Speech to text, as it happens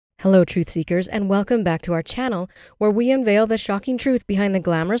Hello, truth seekers, and welcome back to our channel, where we unveil the shocking truth behind the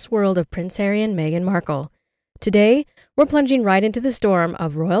glamorous world of Prince Harry and Meghan Markle. Today, we're plunging right into the storm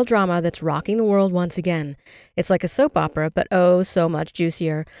of royal drama that's rocking the world once again. It's like a soap opera, but oh, so much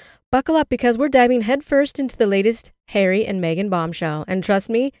juicier. Buckle up because we're diving headfirst into the latest Harry and Meghan bombshell, and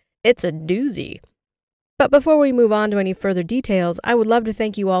trust me, it's a doozy. But before we move on to any further details, I would love to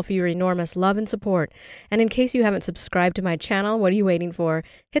thank you all for your enormous love and support. And in case you haven't subscribed to my channel, what are you waiting for?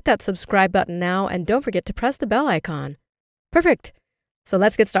 Hit that subscribe button now and don't forget to press the bell icon. Perfect. So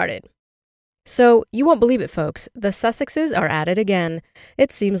let's get started. So, you won't believe it, folks. The Sussexes are at it again.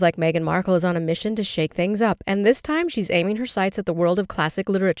 It seems like Meghan Markle is on a mission to shake things up, and this time she's aiming her sights at the world of classic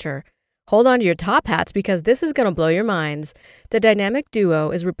literature. Hold on to your top hats because this is going to blow your minds. The dynamic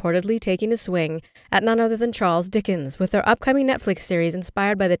duo is reportedly taking a swing at none other than Charles Dickens with their upcoming Netflix series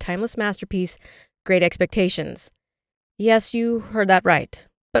inspired by the timeless masterpiece, Great Expectations. Yes, you heard that right.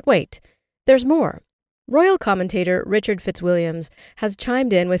 But wait, there's more. Royal commentator Richard Fitzwilliams has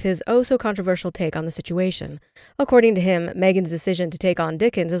chimed in with his oh-so-controversial take on the situation. According to him, Meghan's decision to take on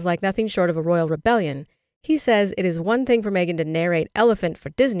Dickens is like nothing short of a royal rebellion. He says it is one thing for Meghan to narrate Elephant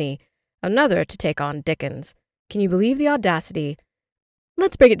for Disney, another to take on Dickens. Can you believe the audacity?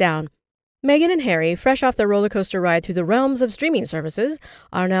 Let's break it down. Meghan and Harry, fresh off their roller coaster ride through the realms of streaming services,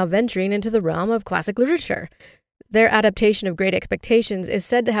 are now venturing into the realm of classic literature. Their adaptation of Great Expectations is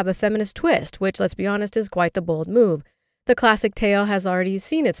said to have a feminist twist, which, let's be honest, is quite the bold move. The classic tale has already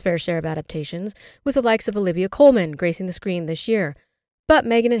seen its fair share of adaptations, with the likes of Olivia Colman gracing the screen this year. But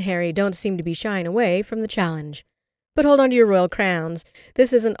Meghan and Harry don't seem to be shying away from the challenge. But hold on to your royal crowns.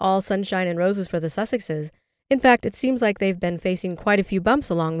 This isn't all sunshine and roses for the Sussexes. In fact, it seems like they've been facing quite a few bumps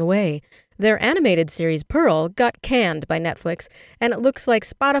along the way. Their animated series, Pearl, got canned by Netflix, and it looks like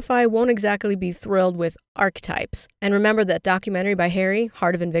Spotify won't exactly be thrilled with archetypes. And remember that documentary by Harry,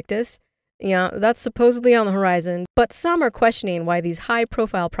 Heart of Invictus? Yeah, that's supposedly on the horizon, but some are questioning why these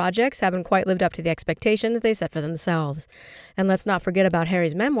high-profile projects haven't quite lived up to the expectations they set for themselves. And let's not forget about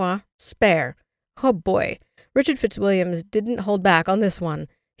Harry's memoir, Spare. Oh boy. Richard Fitzwilliams didn't hold back on this one.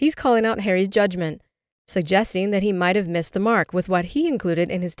 He's calling out Harry's judgment, suggesting that he might have missed the mark with what he included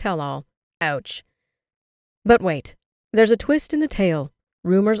in his tell-all. Ouch. But wait, there's a twist in the tale.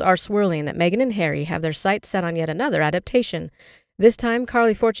 Rumors are swirling that Meghan and Harry have their sights set on yet another adaptation. This time,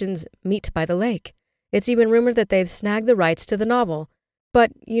 Carly Fortune's Meet by the Lake. It's even rumored that they've snagged the rights to the novel.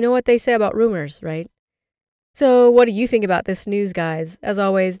 But you know what they say about rumors, right? So, what do you think about this news, guys? As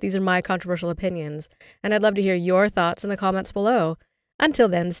always, these are my controversial opinions, and I'd love to hear your thoughts in the comments below. Until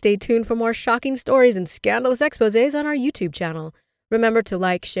then, stay tuned for more shocking stories and scandalous exposés on our YouTube channel. Remember to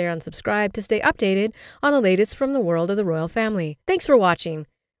like, share, and subscribe to stay updated on the latest from the world of the royal family. Thanks for watching.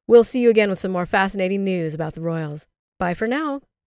 We'll see you again with some more fascinating news about the royals. Bye for now.